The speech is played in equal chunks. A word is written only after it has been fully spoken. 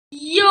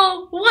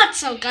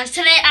What's up, guys?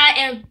 Today I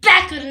am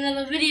back with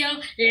another video.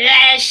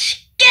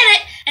 Let's get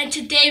it! And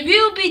today we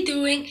will be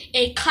doing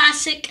a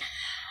classic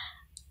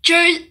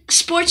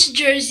sports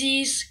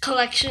jerseys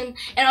collection,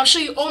 and I'll show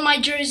you all my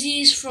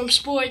jerseys from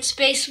sports: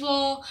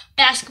 baseball,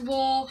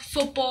 basketball,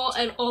 football,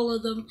 and all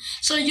of them.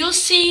 So you'll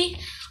see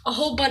a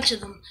whole bunch of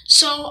them.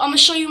 So I'm gonna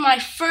show you my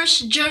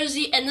first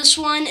jersey, and this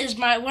one is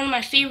one of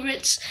my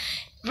favorites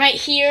right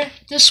here.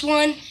 This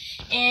one.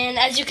 And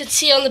as you can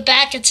see on the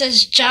back, it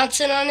says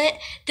Johnson on it.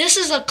 This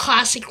is a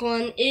classic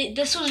one.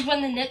 This was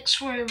when the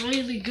Knicks were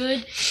really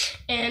good.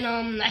 And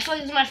I feel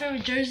like this is my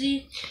favorite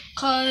jersey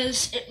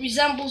because it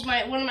resembles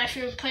one of my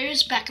favorite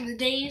players back in the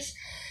days.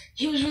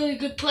 He was a really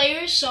good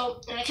player, so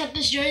I kept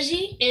this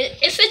jersey.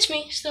 It fits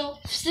me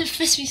still. It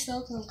fits me still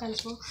because I'm kind of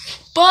small.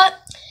 But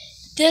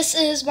this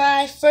is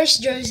my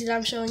first jersey that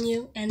I'm showing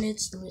you, and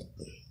it's lit.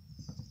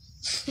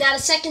 Now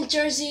the second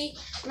jersey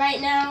right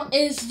now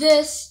is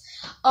this.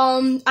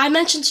 I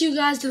mentioned to you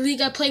guys the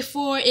league I play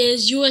for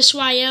is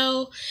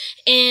USYL,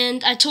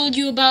 and I told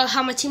you about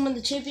how my team won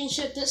the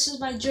championship. This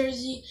is my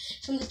jersey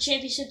from the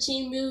championship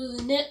team,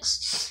 the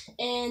Knicks,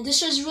 and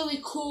this jersey is really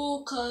cool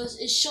because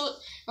it's showed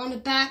on the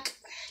back.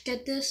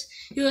 Get this,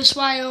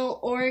 USYL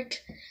org,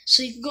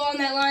 so you can go on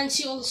that line and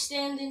see all the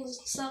standings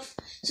and stuff.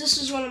 So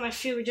this is one of my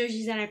favorite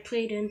jerseys that I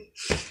played in.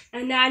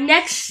 And now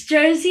next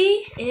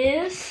jersey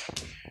is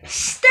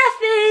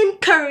Stephen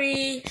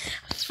Curry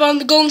from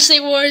the Golden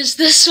State Warriors.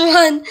 This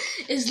one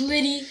is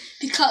litty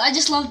because I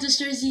just love this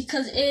jersey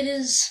because it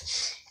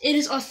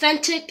is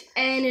authentic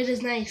and it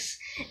is nice.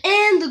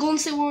 And the Golden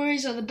State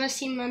Warriors are the best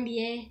team in the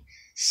NBA,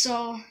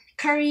 so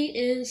Curry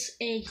is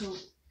a GOAT.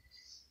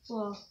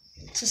 Well,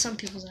 to some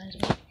people's eyes,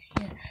 but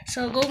yeah.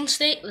 So Golden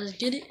State, let's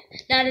get it.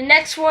 Now the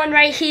next one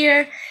right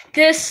here,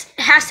 this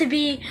has to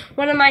be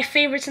one of my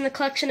favorites in the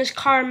collection, is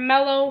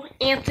Carmelo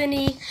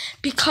Anthony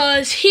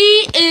because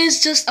he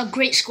is just a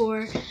great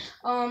scorer.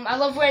 I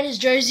love wearing his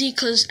jersey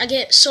because I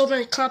get so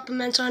many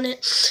compliments on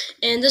it,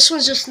 and this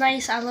one's just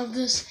nice. I love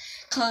this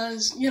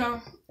because, you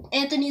know,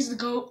 Anthony's the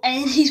GOAT,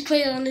 and he's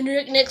played on the New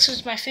York Knicks, which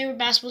is my favorite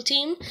basketball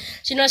team.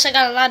 So you notice I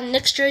got a lot of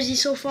Knicks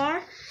jerseys so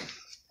far.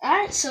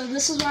 Alright, so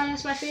this is why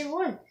that's my favorite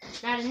one.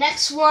 Now the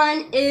next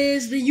one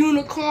is the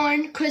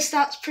unicorn,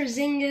 Kristaps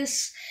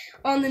Porzingis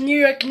on the New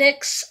York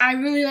Knicks. I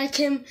really like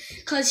him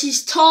because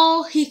he's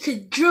tall, he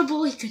could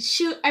dribble, he could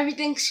shoot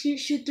everything,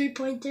 shoot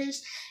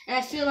three-pointers, and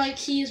I feel like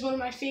he is one of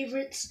my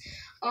favorites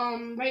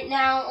right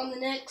now on the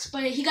Knicks.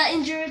 But he got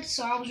injured,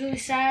 so I was really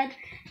sad.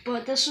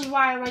 But this is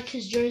why I like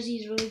his jersey.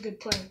 He's a really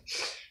good player.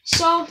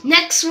 So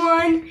next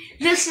one,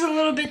 this is a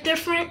little bit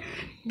different.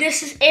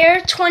 This is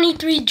Air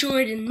 23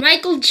 Jordan,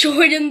 Michael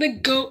Jordan, the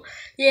GOAT.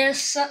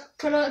 Yes,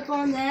 put up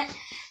on that.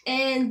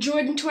 And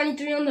Jordan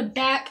 23 on the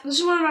back. This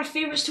is one of my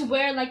favorites to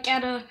wear, like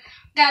at a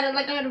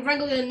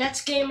regular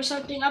Nets game or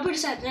something. I put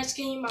this at the Nets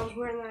game. I was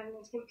wearing that at the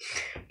Nets game.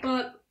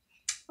 But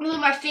really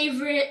my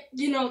favorite,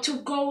 you know,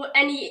 to go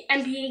any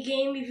NBA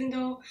game, even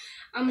though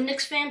I'm a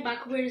Knicks fan, but I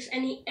could wear this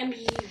any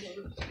NBA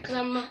game because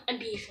I'm an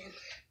NBA fan.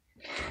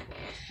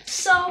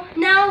 So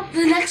now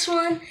the next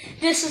one,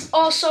 this is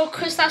also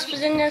Kristaps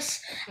Porzingis.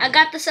 I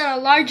got this in a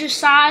larger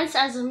size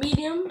as a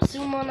medium.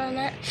 Zoom on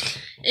that.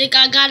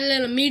 I got it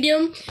in a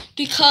medium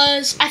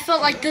because I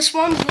felt like this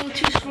one was a little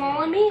too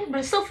small on me,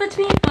 but it still fits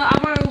me, but I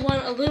wanted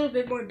one a little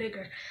bit more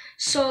bigger.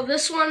 So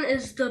this one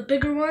is the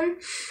bigger one,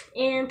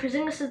 and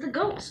Porzingis is the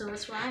GOAT, so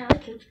that's why I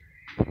like him.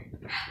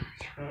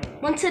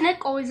 Once a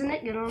Knick, always a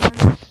Knick, you know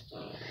what I mean?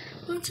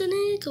 Once a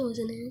Knick, always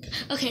a Knick.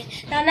 Okay,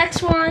 now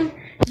next one,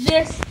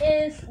 this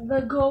is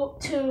the GOAT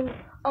to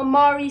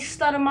Amari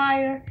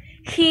Stoudemire.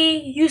 He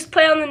used to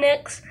play on the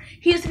Knicks.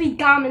 He used to be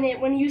dominant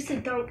when he used to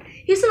dunk.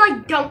 He used to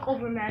like dunk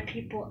over mad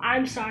people.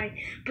 I'm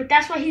sorry, but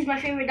that's why he's my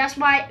favorite. That's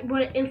why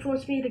what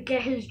influenced me to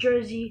get his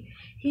jersey.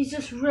 He's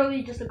just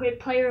really just a great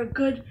player, a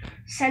good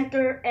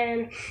center,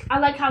 and I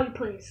like how he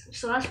plays.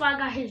 So that's why I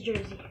got his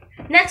jersey.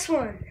 Next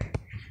one.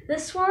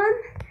 This one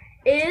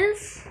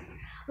is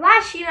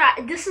last year.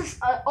 This is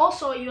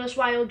also a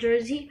USYL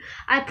jersey.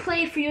 I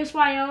played for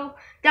USYL.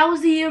 That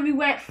was the year we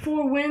went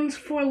 4 wins,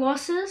 4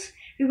 losses.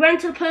 We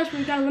went to the playoffs, but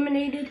we got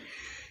eliminated.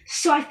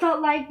 So I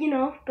felt like, you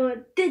know,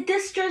 but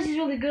this jersey is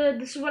really good.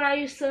 This is when I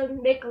used to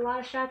make a lot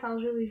of shots. I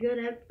was really good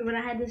at when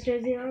I had this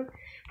jersey on.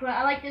 But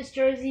I like this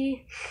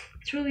jersey.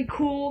 It's really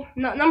cool.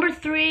 Number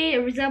 3, it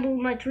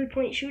resembles my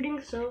 3-point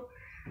shooting. So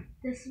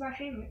this is my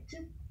favorite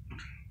too.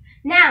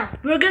 Now,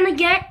 we're going to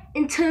get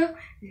into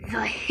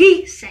the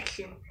Heat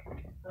section.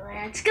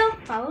 Let's go.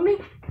 Follow me.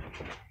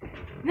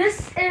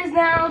 This is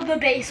now the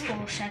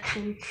baseball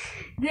section.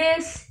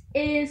 This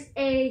is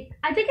I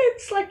think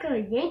it's like a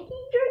Yankee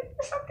jersey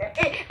or something.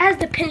 It has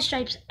the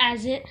pinstripes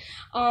as it.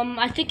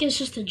 I think it's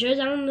just a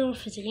jersey. I don't know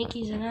if it's a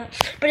Yankees or not.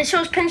 But it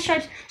shows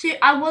pinstripes. So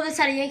I wore this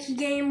at a Yankee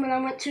game when I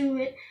went to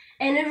it.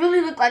 And it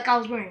really looked like I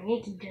was wearing a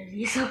Yankee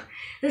jersey. So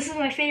this is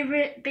my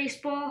favorite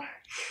baseball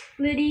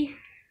litty.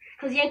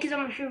 Because Yankees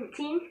are my favorite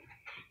team.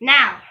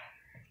 Now,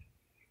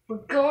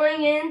 we're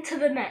going into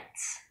the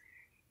Mets.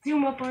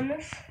 Zoom up on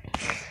this.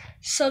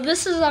 So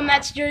this is a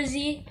Mets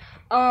jersey.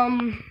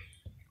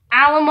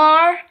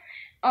 Alomar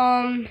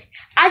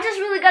I just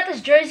really got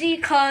this jersey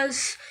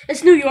because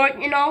it's New York,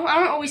 you know. I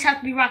don't always have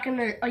to be rocking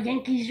a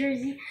Yankees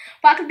jersey.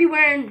 But I could be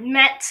wearing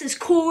Mets. It's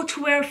cool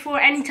to wear for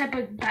any type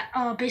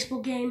of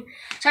baseball game.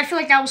 So I feel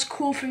like that was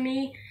cool for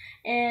me.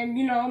 And,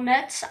 you know,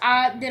 Mets,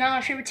 they're not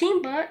my favorite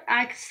team, but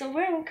I could still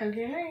wear them because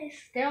they're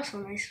nice. They're also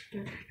nice.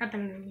 Not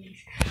better than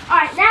these.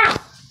 Alright, now,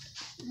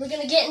 we're going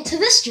to get into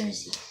this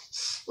jersey.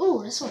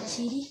 Ooh, this one's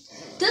seedy.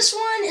 This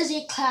one is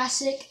a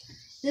classic.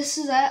 This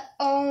is a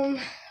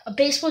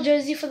baseball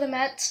jersey for the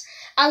Mets.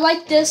 I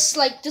like this.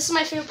 Like, this is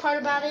my favorite part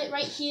about it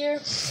right here.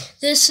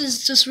 This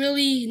is just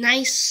really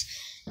nice.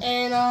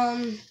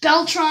 And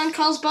Beltran,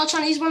 Carlos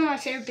Beltran, he's one of my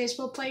favorite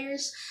baseball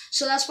players.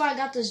 So that's why I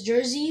got this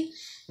jersey.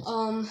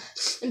 And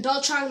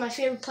Beltran is my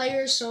favorite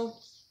player, so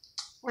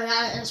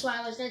that's why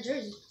I like that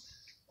jersey.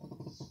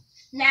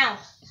 Now,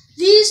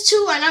 these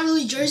two are not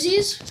really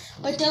jerseys,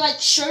 but they're like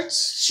shirt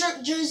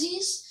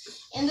jerseys.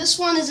 And this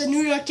one is a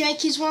New York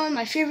Yankees one,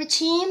 my favorite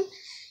team.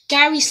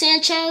 Gary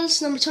Sanchez,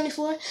 number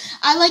 24.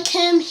 I like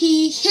him.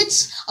 He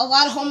hits a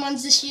lot of home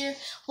runs this year.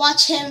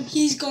 Watch him.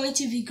 He's going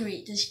to be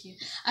great this year.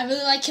 I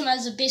really like him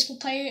as a baseball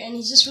player, and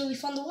he's just really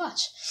fun to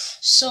watch.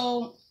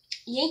 So,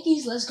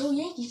 Yankees, let's go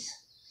Yankees.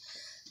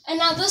 And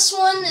now this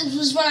one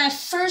was when I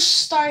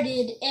first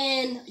started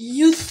in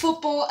youth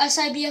football,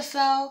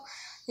 SIBFL.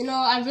 You know,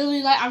 I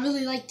really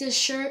like this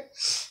shirt,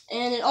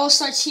 and it all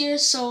starts here.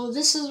 So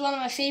this is one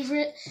of my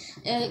favorite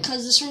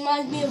because this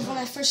reminds me of when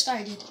I first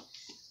started.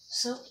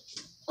 So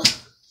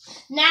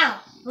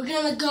now we're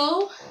gonna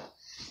go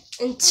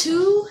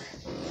into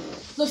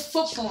the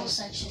football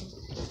section.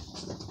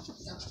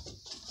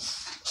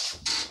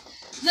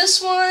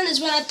 This one is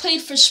when I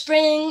played for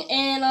spring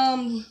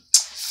and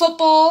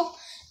football.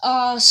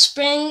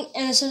 Spring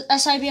and it's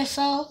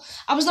SIBFL.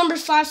 I was number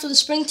 5 for the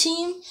spring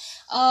team.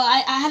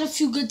 I had a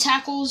few good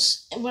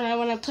tackles when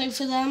I played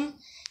for them.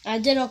 I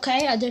did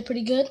okay. I did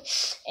pretty good.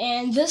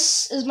 And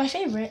this is my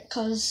favorite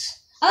because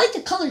I like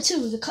the color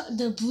too.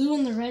 The blue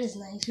and the red is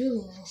nice,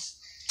 really nice.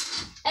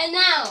 And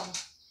now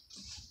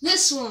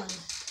this one.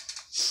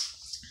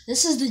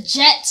 This is the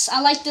Jets. I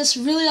like this.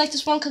 Really like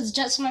this one because the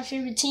Jets are my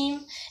favorite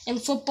team in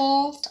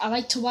football. I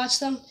like to watch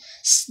them.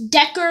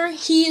 Decker,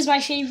 he is my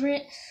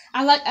favorite.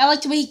 I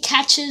like the way he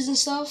catches and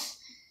stuff.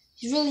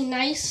 He's really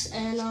nice,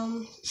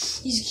 and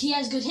he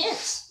has good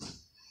hands.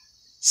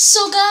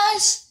 So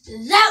guys,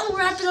 that will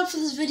wrap it up for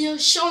this video.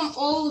 Show them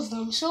all of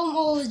them. Show them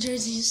all the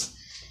jerseys.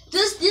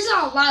 These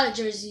are a lot of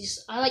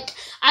jerseys.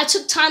 I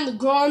took time to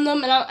grow on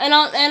them, and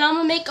I'm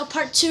gonna make a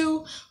part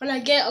 2 when I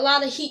get a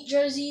lot of Heat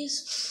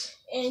jerseys,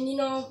 and you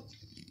know,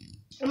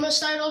 I'm gonna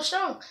start off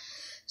strong.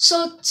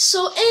 So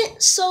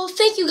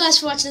thank you guys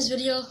for watching this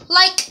video.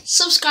 Like,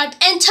 subscribe,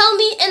 and tell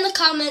me in the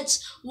comments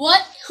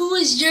what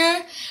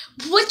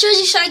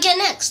jersey should I get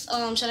next?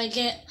 Should I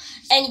get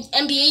an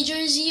NBA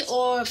jersey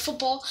or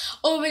football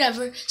or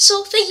whatever?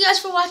 So thank you guys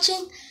for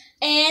watching,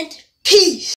 and peace.